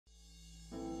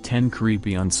10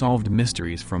 creepy unsolved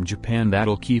mysteries from Japan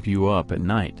that'll keep you up at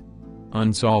night.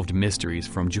 Unsolved mysteries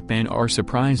from Japan are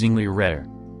surprisingly rare.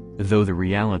 Though the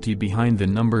reality behind the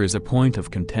number is a point of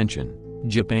contention,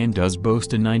 Japan does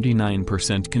boast a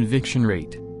 99% conviction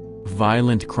rate.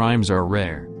 Violent crimes are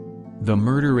rare. The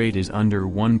murder rate is under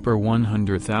 1 per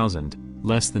 100,000,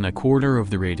 less than a quarter of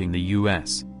the rate in the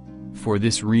US. For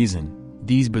this reason,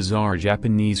 these bizarre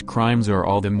Japanese crimes are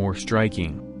all the more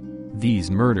striking. These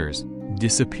murders,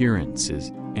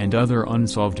 disappearances, and other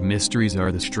unsolved mysteries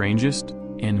are the strangest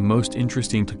and most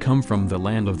interesting to come from the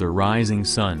land of the rising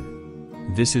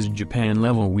sun. This is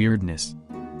Japan-level weirdness.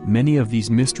 Many of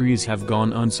these mysteries have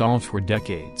gone unsolved for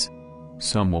decades.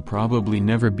 Some will probably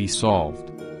never be solved.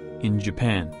 In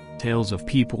Japan, tales of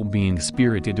people being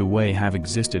spirited away have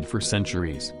existed for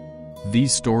centuries.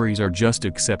 These stories are just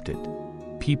accepted.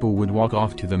 People would walk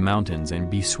off to the mountains and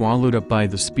be swallowed up by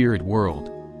the spirit world.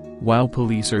 While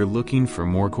police are looking for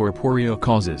more corporeal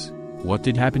causes, what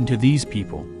did happen to these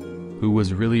people? Who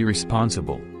was really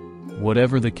responsible?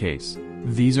 Whatever the case,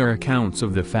 these are accounts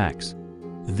of the facts.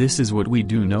 This is what we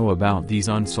do know about these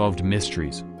unsolved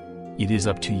mysteries. It is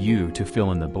up to you to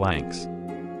fill in the blanks.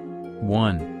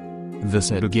 1. The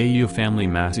Setogeyu family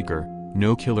massacre,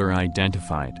 no killer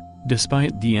identified,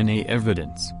 despite DNA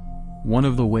evidence. One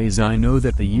of the ways I know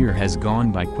that the year has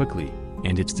gone by quickly,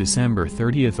 and it's December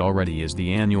 30th already, is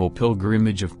the annual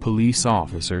pilgrimage of police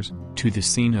officers to the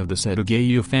scene of the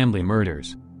Setogeyu family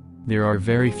murders. There are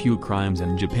very few crimes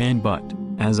in Japan, but,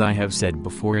 as I have said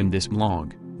before in this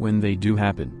blog, when they do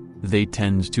happen, they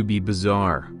tend to be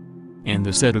bizarre. And the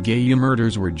Setogeyu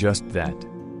murders were just that.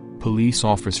 Police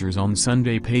officers on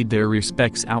Sunday paid their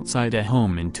respects outside a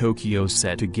home in Tokyo's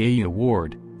Setogeyu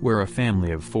ward, where a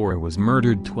family of 4 was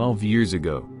murdered 12 years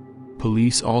ago.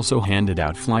 Police also handed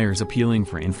out flyers appealing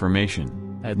for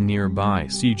information at nearby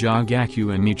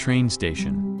Shijagakuemi train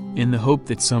station, in the hope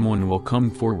that someone will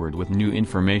come forward with new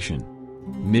information.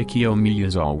 Mikio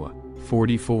Miyazawa,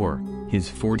 44, his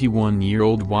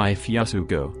 41-year-old wife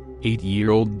Yasuko,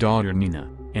 8-year-old daughter Nina,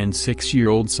 and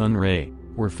 6-year-old son Rei,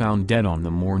 were found dead on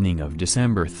the morning of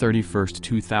December 31,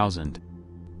 2000.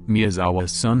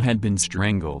 Miyazawa's son had been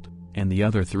strangled, and the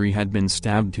other 3 had been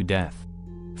stabbed to death.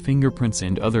 Fingerprints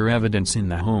and other evidence in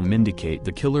the home indicate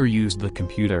the killer used the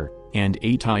computer and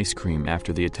ate ice cream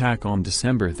after the attack on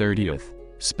December 30th,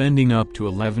 spending up to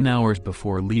 11 hours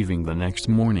before leaving the next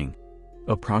morning.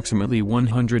 Approximately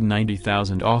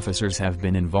 190,000 officers have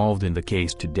been involved in the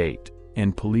case to date,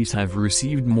 and police have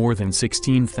received more than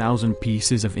 16,000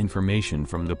 pieces of information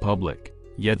from the public,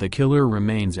 yet the killer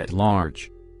remains at large.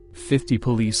 50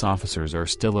 police officers are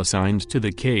still assigned to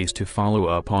the case to follow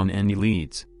up on any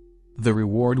leads. The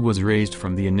reward was raised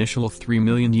from the initial 3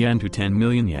 million yen to 10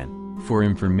 million yen, for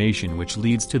information which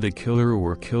leads to the killer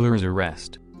or killer's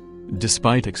arrest.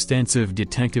 Despite extensive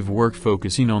detective work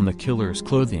focusing on the killer's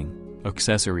clothing,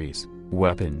 accessories,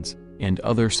 weapons, and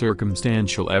other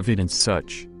circumstantial evidence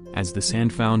such as the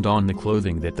sand found on the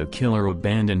clothing that the killer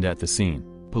abandoned at the scene,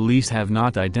 police have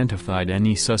not identified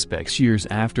any suspects years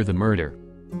after the murder.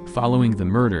 Following the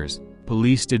murders,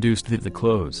 police deduced that the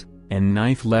clothes and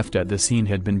knife left at the scene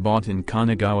had been bought in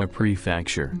Kanagawa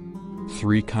Prefecture.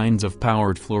 3 kinds of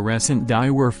powered fluorescent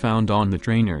dye were found on the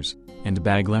trainers and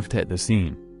bag left at the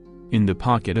scene. In the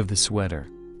pocket of the sweater,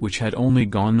 which had only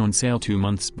gone on sale 2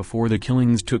 months before the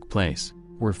killings took place,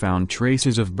 were found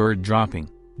traces of bird dropping,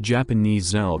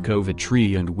 Japanese zelkova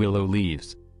tree and willow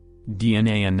leaves.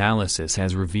 DNA analysis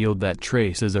has revealed that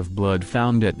traces of blood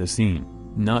found at the scene,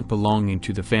 not belonging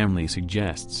to the family,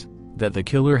 suggests that the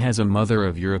killer has a mother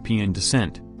of European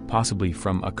descent, possibly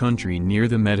from a country near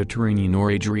the Mediterranean or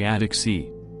Adriatic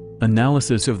Sea.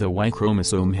 Analysis of the Y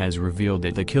chromosome has revealed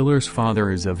that the killer's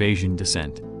father is of Asian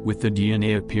descent, with the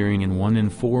DNA appearing in 1 in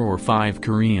 4 or 5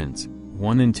 Koreans,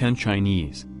 1 in 10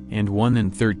 Chinese, and 1 in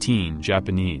 13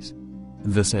 Japanese.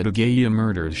 The Setogeyu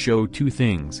murders show 2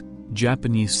 things.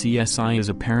 Japanese CSI is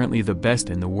apparently the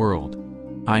best in the world.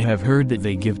 I have heard that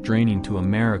they give training to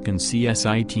American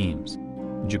CSI teams.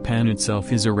 Japan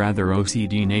itself is a rather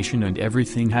OCD nation and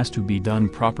everything has to be done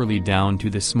properly down to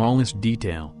the smallest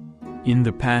detail. In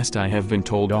the past I have been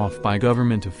told off by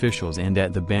government officials and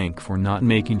at the bank for not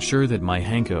making sure that my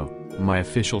hanko, my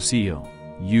official seal,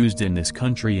 used in this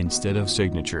country instead of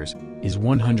signatures, is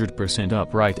 100%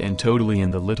 upright and totally in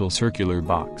the little circular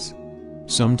box.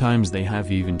 Sometimes they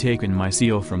have even taken my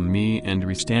seal from me and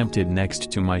restamped it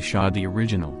next to my shoddy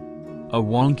original. A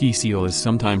wonky seal is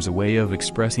sometimes a way of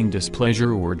expressing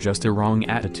displeasure or just a wrong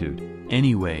attitude.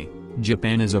 Anyway,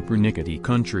 Japan is a pernickety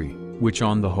country, which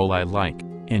on the whole I like,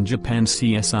 and Japan's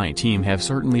CSI team have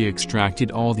certainly extracted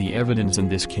all the evidence in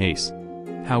this case.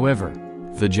 However,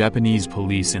 The Japanese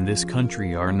police in this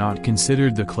country are not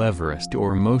considered the cleverest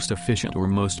or most efficient or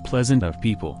most pleasant of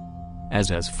people.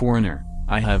 As foreigner,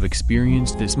 I have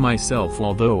experienced this myself,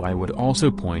 although I would also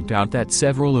point out that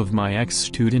several of my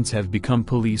ex-students have become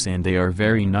police and they are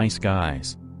very nice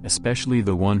guys, especially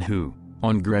the one who,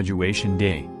 on graduation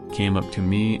day, came up to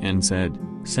me and said,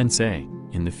 "Sensei,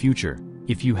 in the future,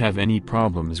 if you have any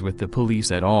problems with the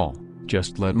police at all,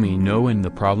 just let me know and the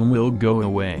problem will go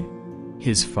away."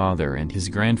 His father and his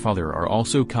grandfather are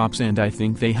also cops and I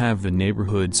think they have the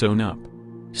neighborhood sewn up.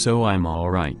 So I'm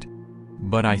alright.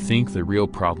 But I think the real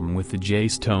problem with the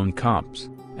J-Stone cops,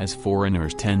 as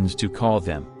foreigners tend to call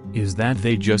them, is that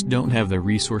they just don't have the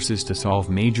resources to solve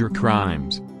major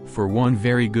crimes, for one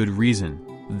very good reason: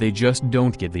 they just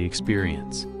don't get the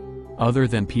experience. Other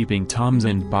than peeping toms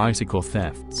and bicycle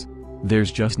thefts,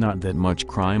 there's just not that much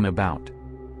crime about.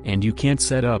 And you can't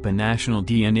set up a national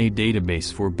DNA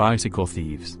database for bicycle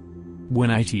thieves.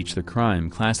 When I teach the crime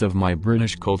class of my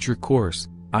British culture course,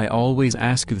 I always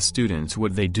ask the students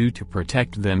what they do to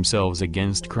protect themselves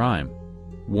against crime.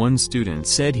 One student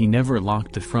said he never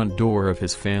locked the front door of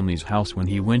his family's house when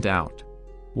he went out.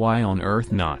 "Why on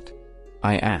earth not?"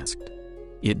 I asked.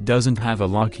 "It doesn't have a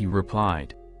lock," he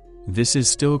replied. This is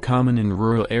still common in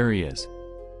rural areas.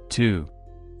 2.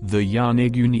 The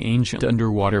Yonaguni Ancient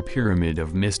Underwater Pyramid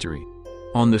of Mystery.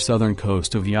 On the southern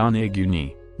coast of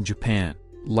Yonaguni, Japan,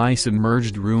 lie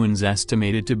submerged ruins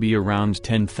estimated to be around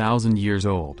 10,000 years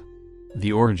old.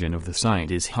 The origin of the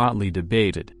site is hotly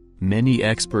debated. Many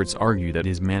experts argue that it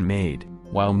is man-made,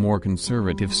 while more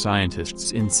conservative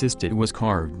scientists insist it was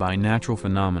carved by natural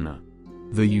phenomena.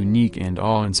 The unique and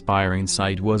awe-inspiring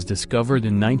site was discovered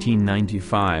in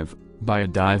 1995 by a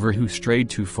diver who strayed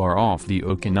too far off the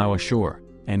Okinawa shore,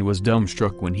 and was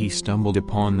dumbstruck when he stumbled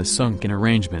upon the sunken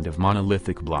arrangement of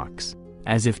monolithic blocks,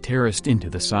 as if terraced into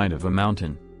the side of a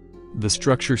mountain. The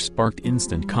structure sparked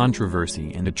instant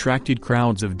controversy and attracted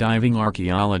crowds of diving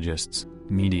archaeologists,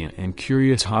 media and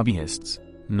curious hobbyists,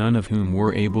 none of whom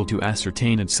were able to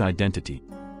ascertain its identity.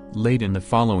 Late in the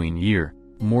following year,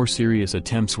 more serious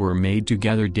attempts were made to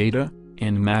gather data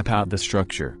and map out the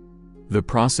structure. The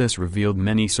process revealed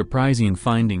many surprising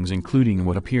findings, including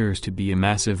what appears to be a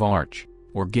massive arch,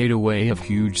 or gateway of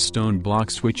huge stone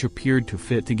blocks which appeared to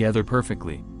fit together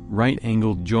perfectly,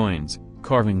 right-angled joins,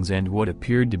 carvings and what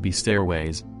appeared to be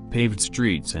stairways, paved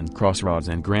streets and crossroads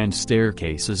and grand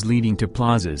staircases leading to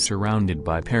plazas surrounded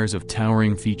by pairs of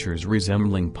towering features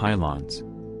resembling pylons.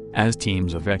 As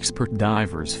teams of expert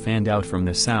divers fanned out from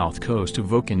the south coast of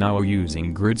Okinawa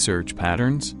using grid search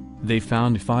patterns, they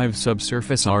found 5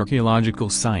 subsurface archaeological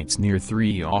sites near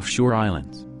 3 offshore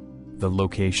islands. The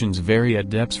locations vary at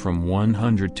depths from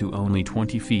 100 to only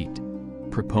 20 feet.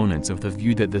 Proponents of the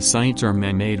view that the sites are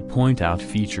man-made point out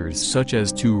features such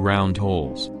as 2 round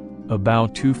holes,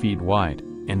 about 2 feet wide,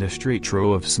 and a straight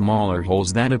row of smaller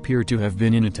holes that appear to have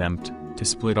been an attempt to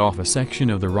split off a section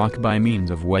of the rock by means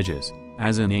of wedges,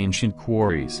 as in ancient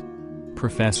quarries.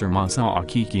 Professor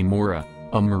Masaaki Kimura,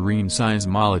 a marine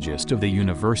seismologist of the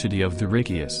University of the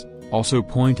Rikius, also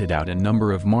pointed out a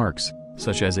number of marks,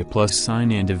 such as a plus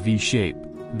sign and a V shape,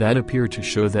 that appear to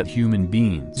show that human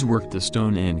beings worked the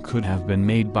stone and could have been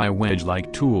made by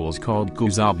wedge-like tools called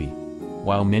kuzabi.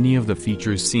 While many of the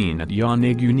features seen at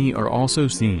Yonaguni are also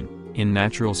seen in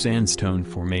natural sandstone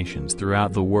formations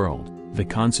throughout the world, the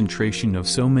concentration of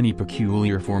so many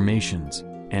peculiar formations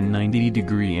and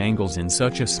 90-degree angles in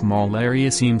such a small area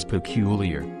seems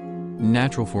peculiar.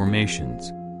 Natural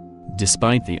formations.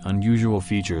 Despite the unusual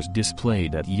features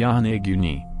displayed at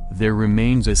Yonaguni, there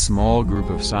remains a small group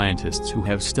of scientists who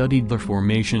have studied the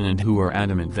formation and who are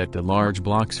adamant that the large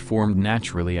blocks formed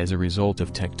naturally as a result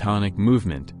of tectonic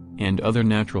movement and other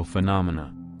natural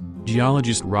phenomena.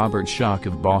 Geologist Robert Schoch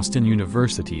of Boston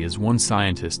University is one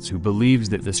scientist who believes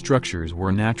that the structures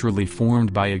were naturally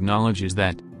formed but acknowledges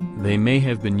that they may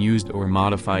have been used or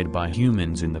modified by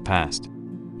humans in the past.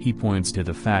 He points to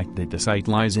the fact that the site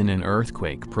lies in an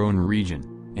earthquake-prone region,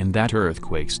 and that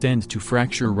earthquakes tend to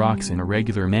fracture rocks in a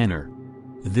regular manner.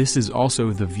 This is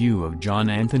also the view of John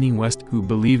Anthony West, who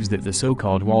believes that the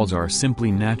so-called walls are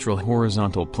simply natural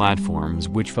horizontal platforms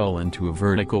which fell into a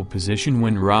vertical position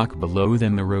when rock below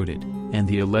them eroded, and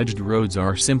the alleged roads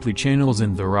are simply channels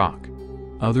in the rock.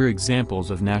 Other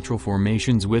examples of natural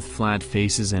formations with flat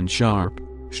faces and sharp,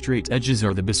 straight edges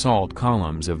are the basalt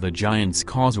columns of the Giant's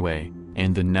Causeway,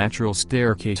 and the natural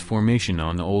staircase formation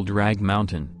on Old Rag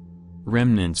Mountain.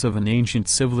 Remnants of an ancient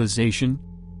civilization?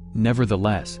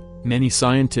 Nevertheless, many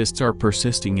scientists are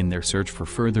persisting in their search for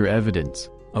further evidence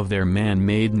of their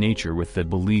man-made nature, with the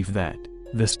belief that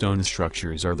the stone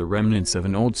structures are the remnants of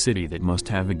an old city that must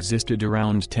have existed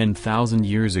around 10,000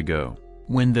 years ago.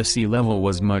 when the sea level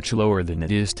was much lower than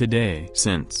it is today,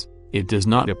 since it does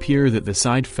not appear that the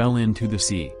site fell into the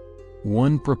sea.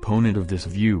 One proponent of this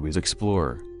view is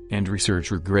explorer and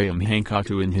researcher Graham Hancock,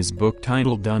 who in his book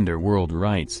titled Underworld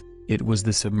writes, "It was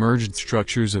the submerged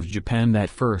structures of Japan that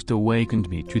first awakened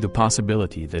me to the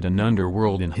possibility that an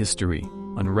underworld in history,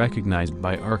 unrecognized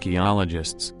by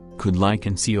archaeologists, could lie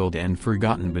concealed and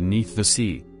forgotten beneath the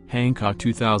sea." Hancock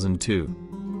 2002.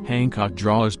 Hancock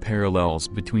draws parallels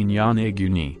between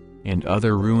Yonaguni and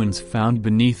other ruins found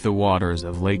beneath the waters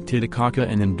of Lake Titicaca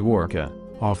and in Dwarka,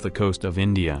 off the coast of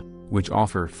India, which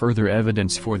offer further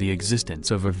evidence for the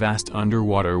existence of a vast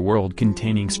underwater world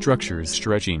containing structures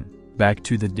stretching back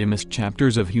to the dimmest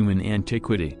chapters of human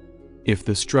antiquity. If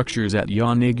the structures at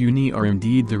Yonaguni are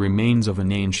indeed the remains of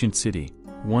an ancient city,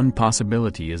 one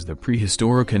possibility is the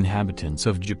prehistoric inhabitants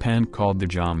of Japan called the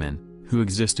Jamin, who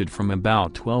existed from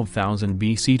about 12,000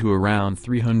 BC to around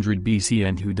 300 BC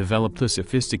and who developed a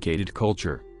sophisticated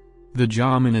culture. The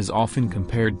Jamin is often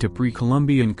compared to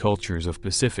pre-Columbian cultures of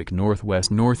Pacific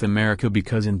Northwest North America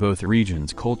because in both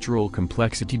regions cultural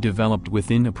complexity developed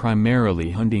within a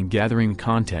primarily hunting-gathering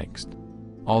context.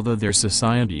 Although their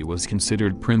society was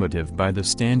considered primitive by the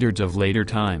standards of later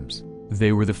times,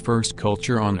 they were the first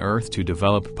culture on Earth to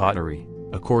develop pottery,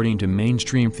 according to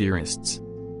mainstream theorists.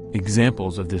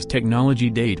 Examples of this technology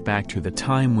date back to the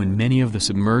time when many of the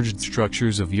submerged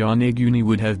structures of Yonaguni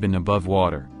would have been above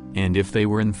water, and if they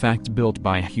were in fact built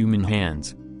by human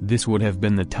hands, this would have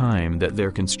been the time that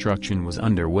their construction was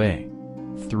underway.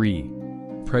 3.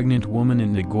 Pregnant woman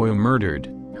in Nagoya murdered,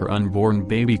 her unborn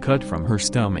baby cut from her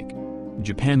stomach.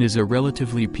 Japan is a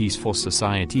relatively peaceful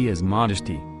society as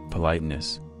modesty,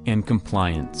 politeness, and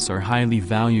compliance are highly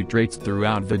valued traits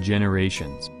throughout the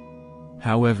generations.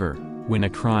 However, when a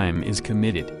crime is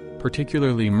committed,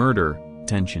 particularly murder,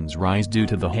 tensions rise due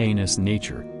to the heinous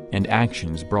nature and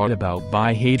actions brought about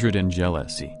by hatred and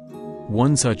jealousy.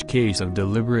 One such case of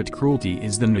deliberate cruelty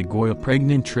is the Nagoya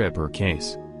pregnant tripper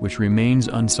case, which remains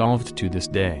unsolved to this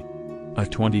day. A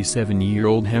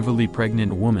 27-year-old heavily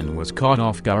pregnant woman was caught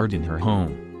off guard in her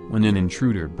home when an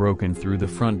intruder broke in through the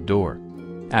front door.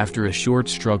 After a short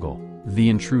struggle, the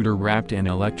intruder wrapped an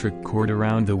electric cord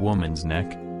around the woman's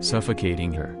neck,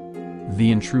 suffocating her.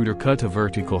 The intruder cut a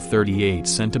vertical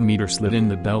 38-centimeter slit in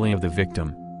the belly of the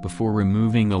victim, before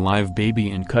removing a live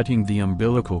baby and cutting the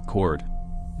umbilical cord.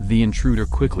 The intruder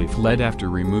quickly fled after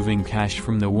removing cash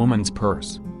from the woman's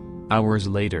purse. Hours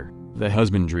later, the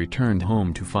husband returned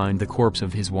home to find the corpse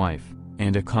of his wife,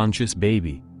 and a conscious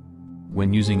baby.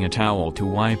 When using a towel to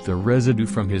wipe the residue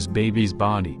from his baby's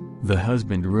body, the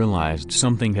husband realized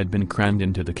something had been crammed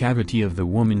into the cavity of the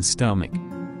woman's stomach.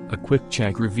 A quick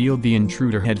check revealed the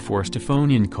intruder had forced a phone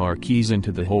and car keys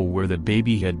into the hole where the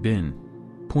baby had been.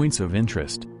 Points of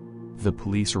interest. The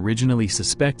police originally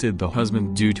suspected the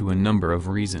husband due to a number of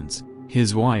reasons.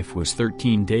 His wife was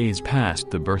 13 days past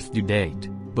the birth due date,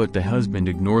 but the husband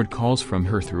ignored calls from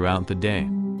her throughout the day.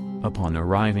 Upon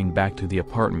arriving back to the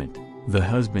apartment, the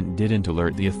husband didn't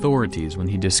alert the authorities when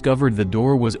he discovered the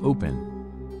door was open.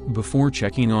 Before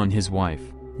checking on his wife,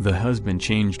 the husband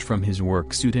changed from his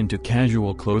work suit into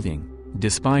casual clothing,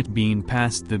 despite being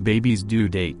past the baby's due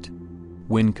date.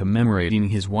 When commemorating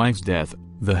his wife's death,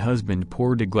 the husband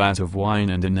poured a glass of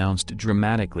wine and announced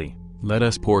dramatically, "Let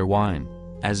us pour wine,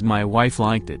 as my wife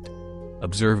liked it."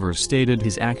 Observers stated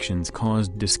his actions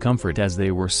caused discomfort as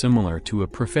they were similar to a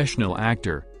professional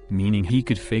actor, meaning he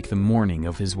could fake the mourning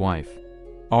of his wife.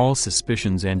 All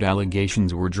suspicions and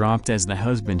allegations were dropped as the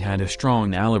husband had a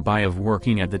strong alibi of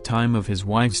working at the time of his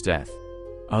wife's death.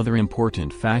 Other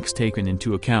important facts taken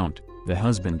into account: the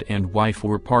husband and wife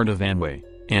were part of Amway,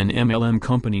 an MLM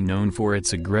company known for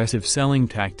its aggressive selling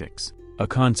tactics, a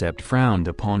concept frowned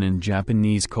upon in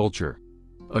Japanese culture.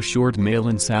 A short male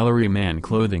in salaryman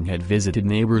clothing had visited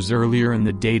neighbors earlier in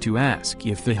the day to ask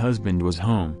if the husband was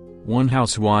home. One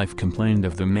housewife complained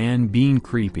of the man being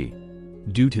creepy.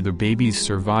 Due to the baby's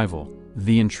survival,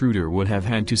 the intruder would have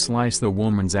had to slice the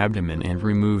woman's abdomen and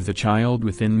remove the child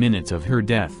within minutes of her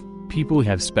death. People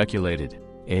have speculated: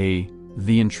 A.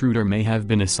 The intruder may have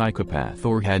been a psychopath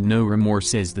or had no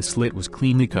remorse as the slit was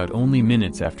cleanly cut only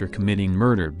minutes after committing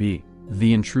murder. B.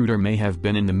 The intruder may have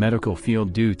been in the medical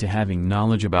field due to having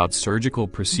knowledge about surgical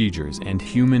procedures and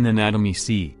human anatomy.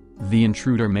 C. The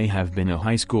intruder may have been a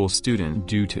high school student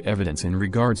due to evidence in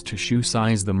regards to shoe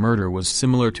size. The murder was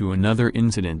similar to another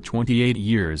incident 28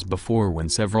 years before when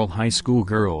several high school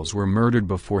girls were murdered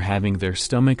before having their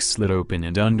stomachs slit open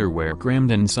and underwear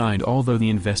crammed inside. Although the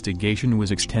investigation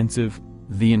was extensive,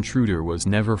 the intruder was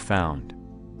never found.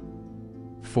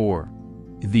 4.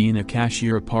 The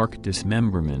Inakashira Park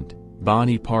dismemberment,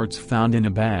 body parts found in a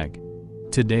bag.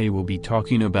 Today we'll be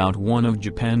talking about one of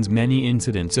Japan's many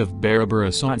incidents of Barabara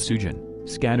Satsujin,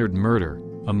 scattered murder,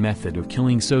 a method of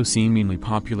killing so seemingly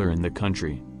popular in the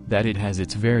country, that it has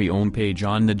its very own page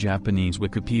on the Japanese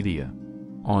Wikipedia.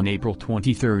 On April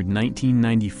 23,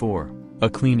 1994, a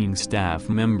cleaning staff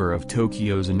member of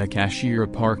Tokyo's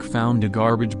Nakashira Park found a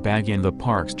garbage bag in the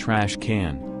park's trash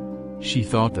can. She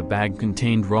thought the bag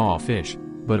contained raw fish,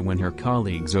 but when her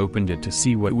colleagues opened it to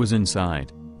see what was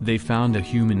inside, they found a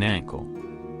human ankle.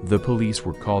 The police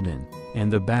were called in,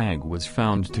 and the bag was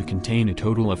found to contain a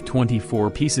total of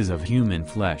 24 pieces of human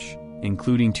flesh,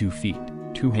 including 2 feet,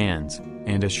 2 hands,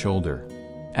 and a shoulder.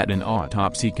 At an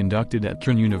autopsy conducted at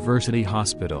Kyoto University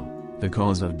Hospital, the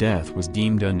cause of death was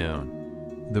deemed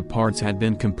unknown. The parts had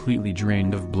been completely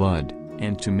drained of blood,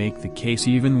 and to make the case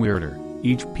even weirder,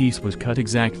 each piece was cut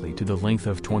exactly to the length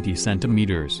of 20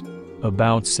 centimeters,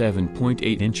 about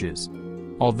 7.8 inches.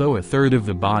 Although a third of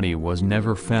the body was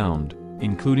never found,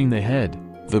 including the head,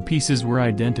 the pieces were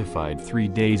identified 3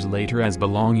 days later as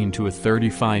belonging to a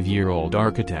 35-year-old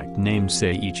architect named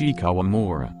Seiichi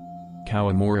Kawamura.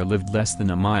 Kawamura lived less than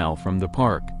a mile from the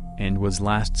park, and was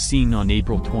last seen on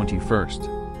April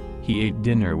 21. He ate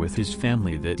dinner with his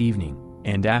family that evening,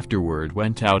 and afterward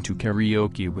went out to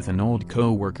karaoke with an old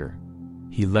co-worker.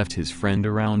 He left his friend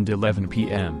around 11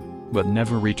 p.m., but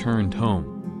never returned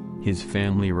home. His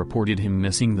family reported him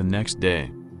missing the next day.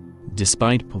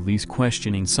 Despite police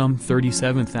questioning some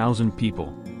 37,000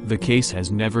 people, the case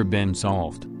has never been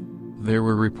solved. There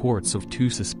were reports of 2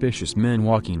 suspicious men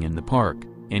walking in the park,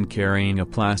 and carrying a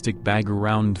plastic bag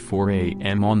around 4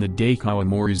 a.m. on the day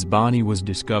Kawamura's body was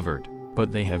discovered,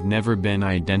 but they have never been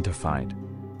identified.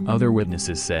 Other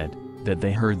witnesses said that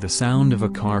they heard the sound of a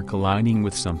car colliding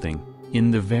with something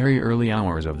in the very early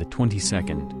hours of the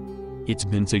 22nd. It's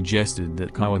been suggested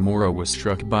that Kawamura was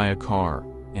struck by a car,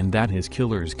 and that his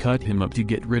killers cut him up to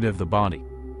get rid of the body.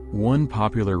 One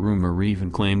popular rumor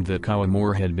even claimed that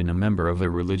Kawamura had been a member of a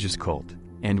religious cult,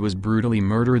 and was brutally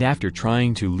murdered after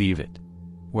trying to leave it.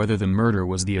 Whether the murder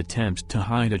was the attempt to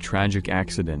hide a tragic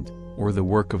accident, or the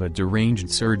work of a deranged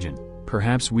surgeon,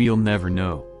 perhaps we'll never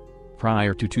know.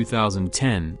 Prior to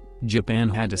 2010, Japan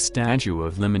had a statute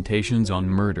of limitations on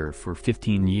murder for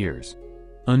 15 years.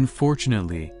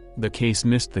 Unfortunately, the case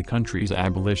missed the country's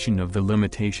abolition of the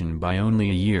limitation by only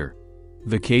a year.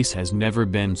 The case has never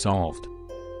been solved.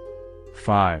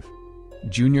 5.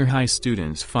 Junior high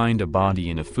students find a body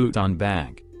in a futon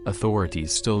bag.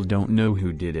 Authorities still don't know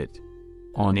who did it.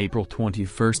 On April 21,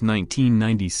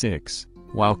 1996,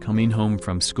 while coming home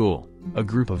from school, a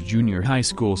group of junior high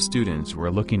school students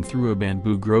were looking through a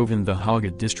bamboo grove in the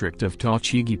Haga district of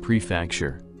Tochigi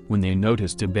Prefecture, when they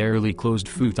noticed a barely closed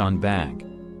futon bag.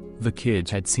 The kids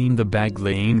had seen the bag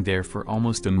laying there for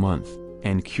almost a month,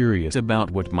 and curious about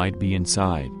what might be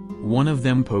inside, one of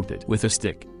them poked it with a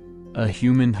stick. A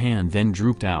human hand then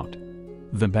drooped out.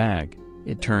 The bag,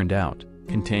 it turned out,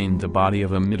 contained the body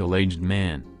of a middle-aged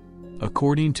man.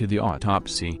 According to the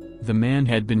autopsy, the man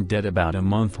had been dead about a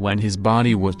month when his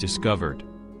body was discovered.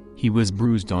 He was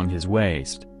bruised on his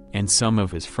waist, and some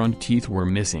of his front teeth were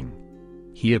missing.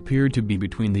 He appeared to be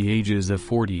between the ages of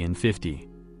 40 and 50.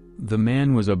 The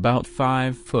man was about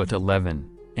 5'11",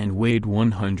 and weighed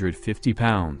 150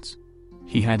 pounds.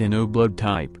 He had an O-blood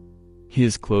type.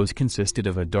 His clothes consisted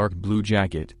of a dark blue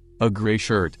jacket, a gray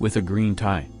shirt with a green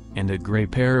tie, and a gray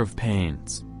pair of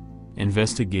pants.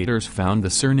 Investigators found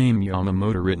the surname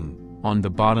Yamamoto written on the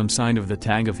bottom side of the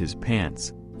tag of his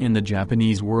pants, and the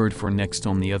Japanese word for next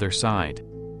on the other side.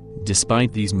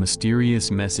 Despite these mysterious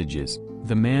messages,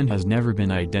 the man has never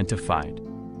been identified.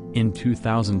 In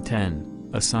 2010,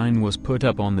 a sign was put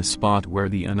up on the spot where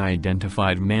the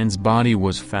unidentified man's body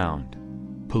was found.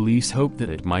 Police hope that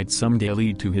it might someday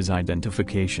lead to his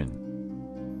identification.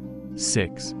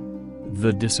 6.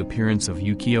 The disappearance of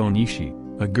Yukio Nishi,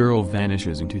 a girl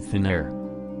vanishes into thin air.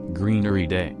 Greenery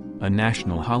Day, a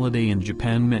national holiday in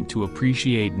Japan meant to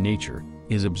appreciate nature,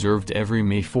 is observed every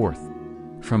May 4th.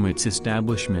 From its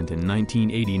establishment in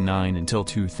 1989 until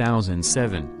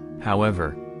 2007,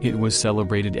 however, it was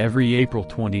celebrated every April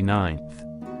 29th.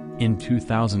 In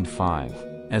 2005,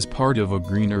 as part of a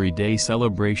Greenery Day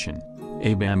celebration,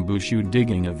 a bamboo shoe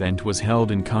digging event was held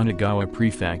in Kanagawa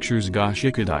Prefecture's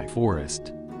Goshikudai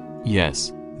Forest.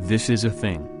 Yes, this is a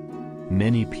thing.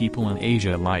 Many people in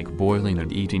Asia like boiling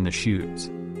and eating the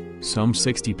shoots. Some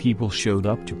 60 people showed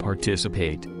up to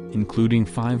participate, including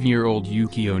 5-year-old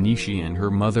Yukio Nishi and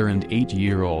her mother and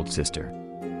 8-year-old sister.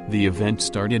 The event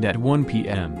started at 1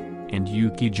 p.m., and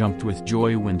Yuki jumped with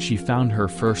joy when she found her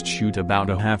first shoot about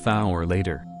a half hour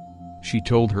later. She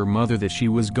told her mother that she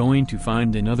was going to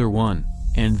find another one,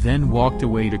 and then walked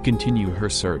away to continue her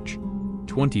search.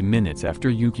 20 minutes after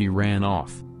Yuki ran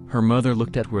off, her mother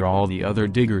looked at where all the other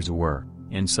diggers were,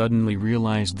 and suddenly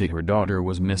realized that her daughter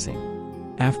was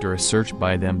missing. After a search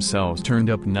by themselves turned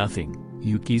up nothing,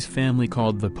 Yuki's family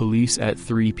called the police at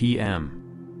 3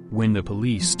 p.m. When the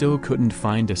police still couldn't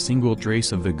find a single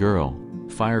trace of the girl,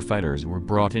 firefighters were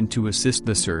brought in to assist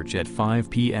the search at 5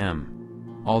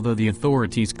 p.m. Although the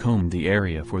authorities combed the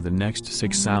area for the next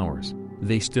 6 hours,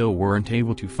 they still weren't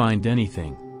able to find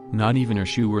anything, not even a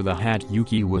shoe or the hat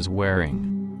Yuki was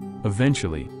wearing.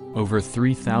 Eventually, over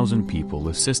 3,000 people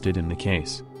assisted in the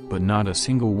case, but not a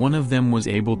single one of them was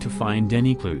able to find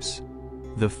any clues.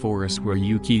 The forest where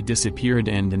Yuki disappeared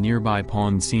and a nearby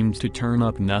pond seemed to turn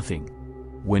up nothing.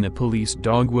 When a police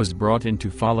dog was brought in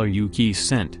to follow Yuki's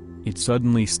scent, it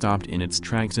suddenly stopped in its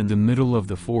tracks in the middle of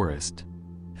the forest.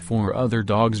 4 other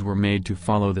dogs were made to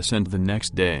follow the scent the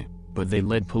next day, but they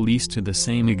led police to the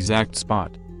same exact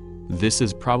spot. This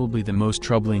is probably the most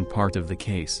troubling part of the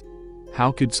case. How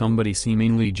could somebody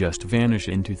seemingly just vanish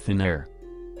into thin air?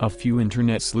 A few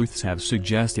internet sleuths have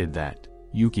suggested that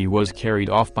Yuki was carried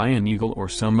off by an eagle or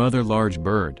some other large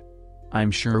bird.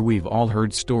 I'm sure we've all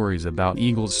heard stories about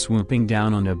eagles swooping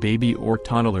down on a baby or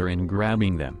toddler and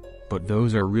grabbing them, but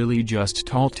those are really just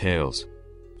tall tales.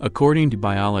 According to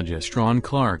biologist Ron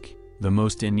Clark, the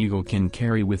most an eagle can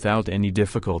carry without any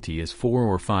difficulty is 4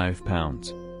 or 5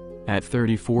 pounds. At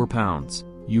 34 pounds,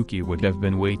 Yuki would have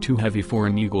been way too heavy for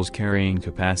an eagle's carrying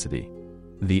capacity.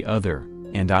 The other,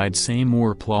 and I'd say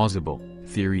more plausible,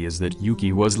 theory is that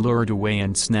Yuki was lured away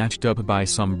and snatched up by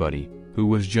somebody who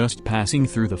was just passing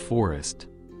through the forest.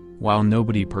 While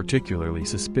nobody particularly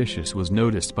suspicious was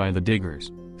noticed by the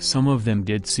diggers, some of them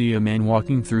did see a man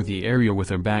walking through the area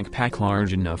with a backpack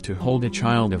large enough to hold a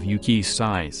child of Yuki's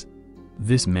size.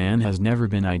 This man has never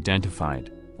been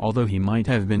identified, although he might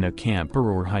have been a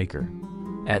camper or hiker.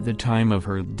 At the time of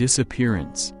her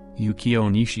disappearance, Yuki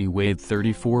Onishi weighed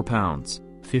 34 pounds,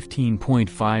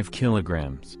 15.5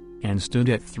 kilograms, and stood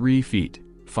at 3 feet,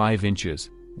 5 inches,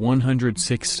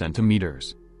 106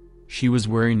 centimeters. She was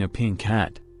wearing a pink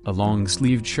hat, a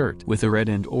long-sleeved shirt with a red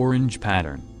and orange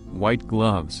pattern, white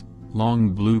gloves, long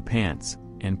blue pants,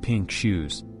 and pink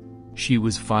shoes. She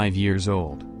was 5 years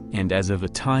old, and as of the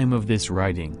time of this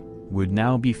writing, would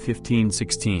now be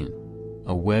 15-16.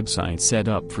 A website set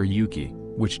up for Yuki,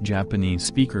 which Japanese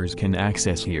speakers can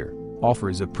access here,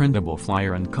 offers a printable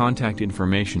flyer and contact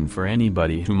information for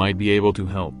anybody who might be able to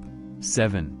help.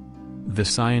 7. The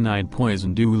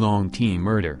cyanide-poisoned oolong tea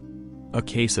murder. A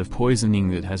case of poisoning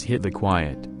that has hit the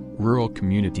quiet, rural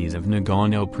communities of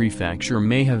Nagano Prefecture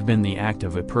may have been the act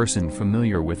of a person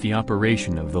familiar with the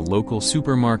operation of the local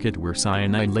supermarket where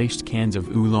cyanide-laced cans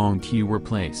of oolong tea were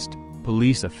placed,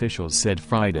 police officials said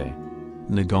Friday.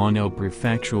 Nagano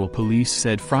Prefectural Police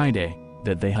said Friday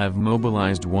that they have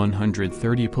mobilized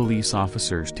 130 police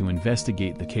officers to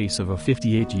investigate the case of a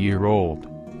 58-year-old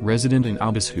resident in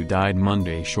Abyss who died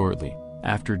Monday shortly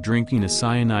after drinking a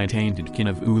cyanide-tainted can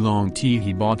of oolong tea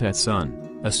he bought at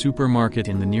Sun, a supermarket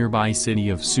in the nearby city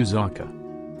of Suzaka.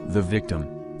 The victim,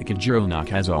 Ikejiro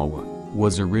Nakazawa,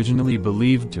 was originally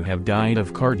believed to have died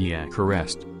of cardiac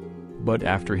arrest. But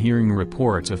after hearing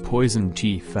reports of poisoned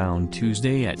tea found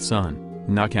Tuesday at Sun,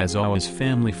 Nakazawa's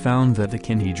family found that the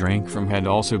can he drank from had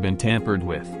also been tampered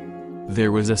with.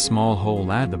 There was a small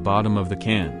hole at the bottom of the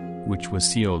can, which was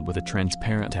sealed with a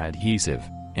transparent adhesive,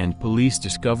 and police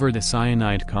discovered a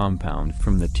cyanide compound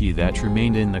from the tea that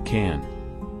remained in the can.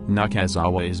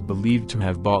 Nakazawa is believed to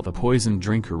have bought the poisoned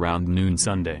drink around noon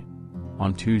Sunday.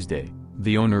 On Tuesday,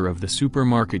 the owner of the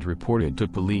supermarket reported to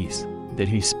police that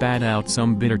he spat out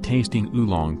some bitter-tasting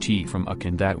oolong tea from a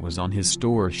can that was on his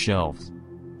store shelves.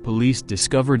 Police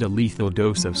discovered a lethal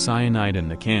dose of cyanide in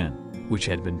the can, which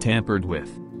had been tampered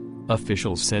with.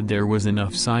 Officials said there was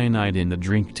enough cyanide in the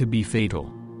drink to be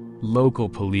fatal. Local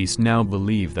police now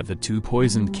believe that the 2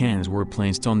 poisoned cans were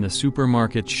placed on the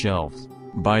supermarket shelves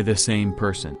by the same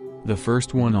person, the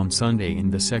first one on Sunday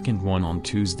and the second one on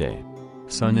Tuesday.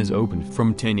 Sun is open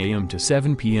from 10 a.m. to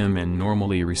 7 p.m. and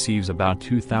normally receives about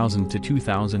 2,000 to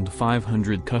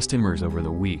 2,500 customers over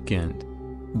the weekend.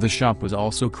 The shop was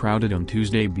also crowded on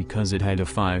Tuesday because it had a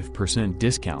 5%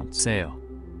 discount sale.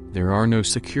 There are no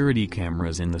security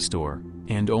cameras in the store,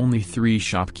 and only 3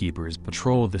 shopkeepers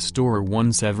patrol the store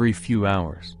once every few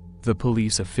hours, the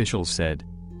police officials said.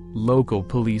 Local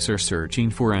police are searching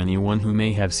for anyone who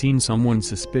may have seen someone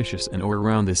suspicious in or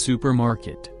around the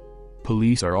supermarket.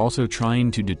 Police are also trying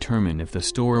to determine if the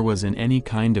store was in any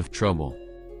kind of trouble.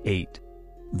 8.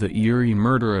 The eerie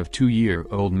murder of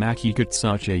 2-year-old Maki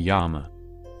Katsuyama.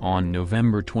 On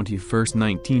November 21,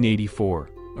 1984,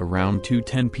 around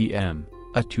 2:10 p.m.,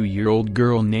 A 2-year-old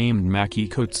girl named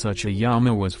Makiko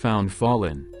Tsuchiyama was found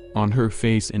fallen on her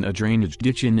face in a drainage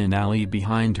ditch in an alley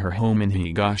behind her home in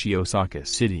Higashi Osaka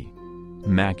City.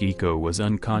 Makiko was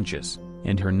unconscious,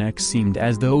 and her neck seemed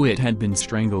as though it had been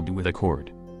strangled with a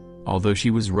cord. Although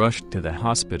she was rushed to the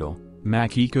hospital,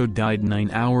 Makiko died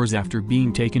 9 hours after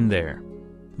being taken there.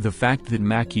 The fact that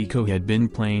Makiko had been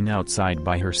playing outside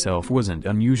by herself wasn't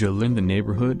unusual in the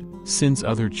neighborhood, since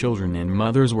other children and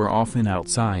mothers were often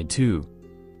outside too.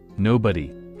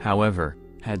 Nobody, however,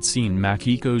 had seen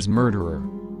Makiko's murderer.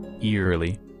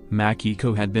 Eerily,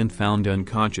 Makiko had been found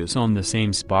unconscious on the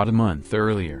same spot a month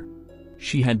earlier.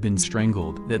 She had been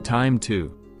strangled that time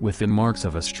too, with the marks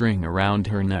of a string around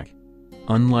her neck.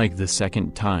 Unlike the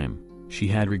second time, she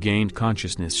had regained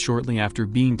consciousness shortly after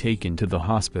being taken to the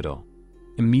hospital.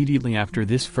 Immediately after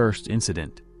this first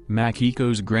incident,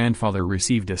 Makiko's grandfather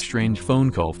received a strange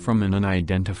phone call from an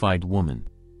unidentified woman.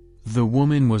 The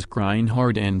woman was crying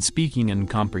hard and speaking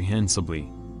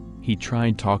incomprehensibly. He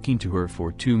tried talking to her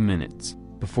for 2 minutes,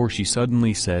 before she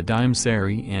suddenly said "I'm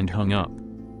sorry" and hung up.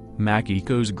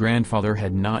 Makiko's grandfather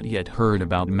had not yet heard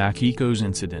about Makiko's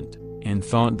incident, and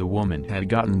thought the woman had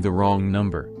gotten the wrong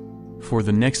number. For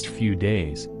the next few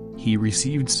days, he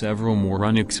received several more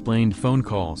unexplained phone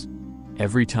calls.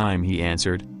 Every time he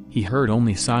answered, he heard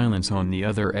only silence on the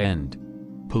other end.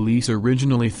 Police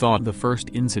originally thought the first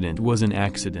incident was an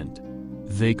accident.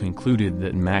 They concluded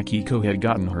that Makiko had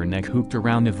gotten her neck hooked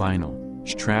around a vinyl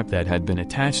strap that had been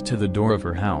attached to the door of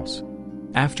her house.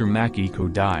 After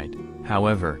Makiko died,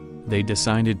 however, they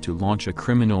decided to launch a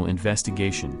criminal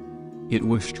investigation. It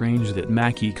was strange that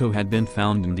Makiko had been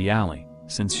found in the alley,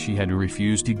 since she had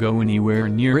refused to go anywhere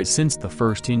near it since the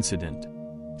first incident.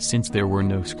 Since there were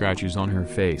no scratches on her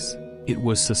face, it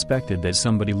was suspected that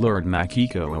somebody lured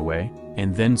Makiko away,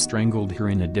 and then strangled her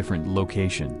in a different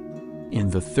location. In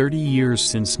the 30 years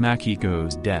since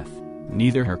Makiko's death,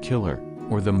 neither her killer,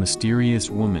 or the mysterious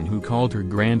woman who called her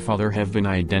grandfather have been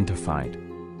identified.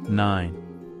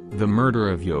 9. The murder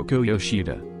of Yoko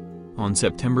Yoshida. On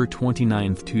September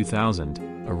 29, 2000,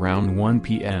 around 1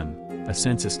 p.m., a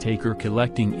census taker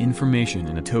collecting information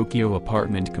in a Tokyo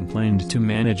apartment complained to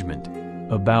management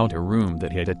about a room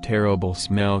that had a terrible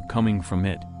smell coming from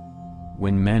it.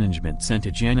 When management sent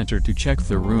a janitor to check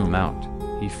the room out,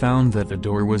 he found that the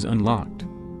door was unlocked.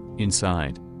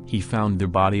 Inside, he found the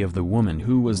body of the woman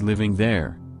who was living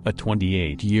there, a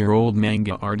 28-year-old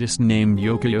manga artist named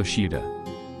Yoko Yoshida.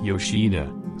 Yoshida,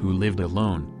 who lived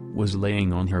alone, was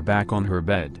laying on her back on her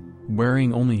bed,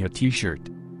 wearing only a t-shirt.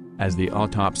 As the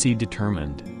autopsy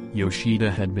determined, Yoshida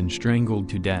had been strangled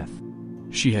to death.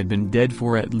 She had been dead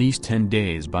for at least 10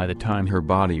 days by the time her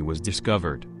body was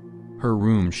discovered. Her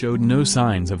room showed no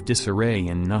signs of disarray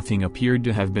and nothing appeared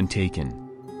to have been taken.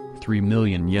 3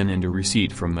 million yen and a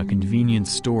receipt from a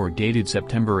convenience store dated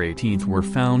September 18 were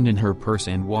found in her purse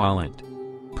and wallet.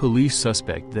 Police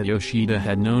suspect that Yoshida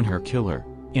had known her killer,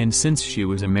 and since she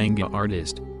was a manga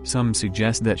artist, some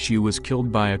suggest that she was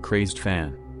killed by a crazed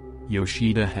fan.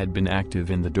 Yoshida had been active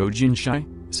in the doujinshi,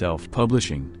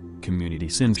 self-publishing, community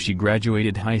since she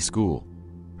graduated high school.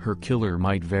 Her killer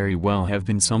might very well have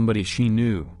been somebody she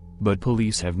knew, but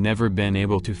police have never been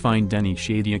able to find any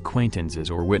shady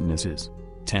acquaintances or witnesses.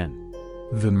 10.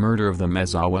 The murder of the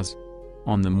Miyazawas.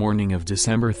 On the morning of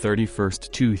December 31,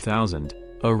 2000,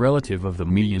 a relative of the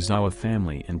Miyazawa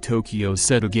family in Tokyo's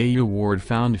Setagaya ward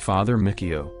found Father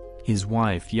Mikio, his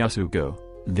wife Yasuko,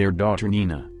 their daughter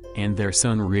Nina, and their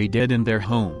son Ray dead in their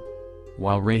home.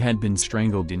 While Ray had been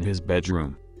strangled in his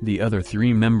bedroom, the other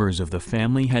 3 members of the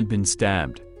family had been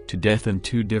stabbed to death in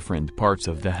 2 different parts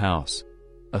of the house.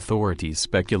 Authorities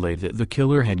speculate that the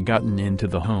killer had gotten into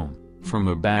the home from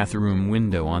a bathroom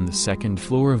window on the 2nd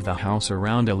floor of the house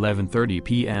around 11:30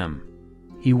 p.m.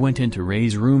 He went into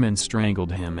Ray's room and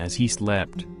strangled him as he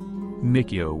slept.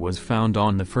 Mikio was found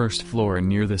on the 1st floor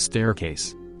near the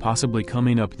staircase, possibly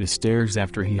coming up the stairs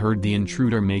after he heard the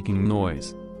intruder making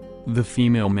noise. The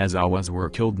female Miyazawas were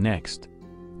killed next.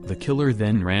 The killer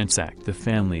then ransacked the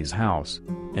family's house,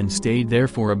 and stayed there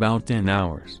for about 10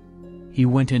 hours. He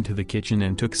went into the kitchen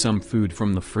and took some food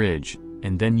from the fridge,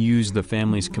 and then used the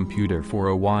family's computer for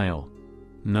a while.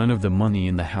 None of the money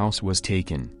in the house was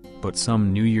taken, but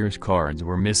some New Year's cards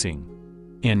were missing.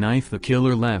 A knife the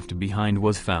killer left behind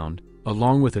was found,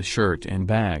 along with a shirt and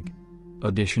bag.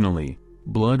 Additionally,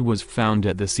 blood was found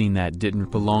at the scene that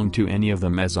didn't belong to any of the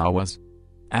Miyazawas.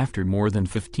 After more than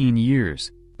 15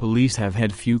 years, police have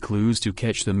had few clues to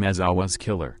catch the Miyazawa's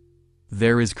killer.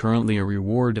 There is currently a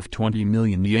reward of 20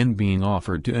 million yen being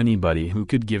offered to anybody who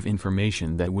could give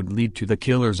information that would lead to the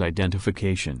killer's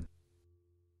identification.